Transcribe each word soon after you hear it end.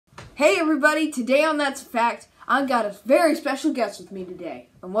Hey everybody, today on That's a Fact, I've got a very special guest with me today.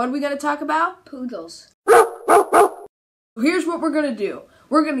 And what are we going to talk about? Poodles. Here's what we're going to do.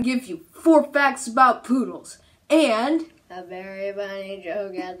 We're going to give you 4 facts about poodles. And a very funny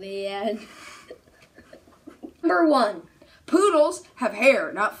joke at the end. Number 1. Poodles have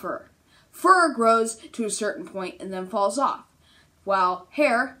hair, not fur. Fur grows to a certain point and then falls off, while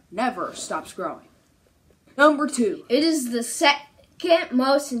hair never stops growing. Number 2. It is the second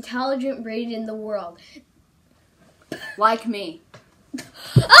most intelligent breed in the world. Like me.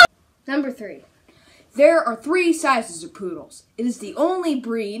 Number 3. There are 3 sizes of poodles. It is the only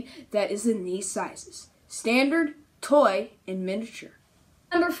breed that is in these sizes: standard, toy, and miniature.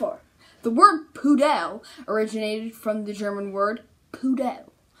 Number 4. The word poodle originated from the German word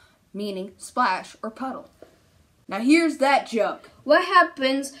Poodle, meaning splash or puddle. Now here's that joke. What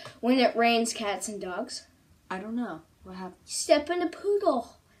happens when it rains cats and dogs? I don't know. What happened? Step in a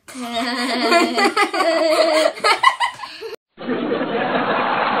poodle.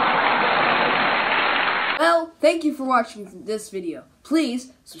 Well, thank you for watching this video.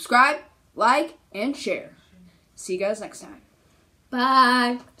 Please subscribe, like, and share. See you guys next time.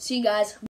 Bye. See you guys.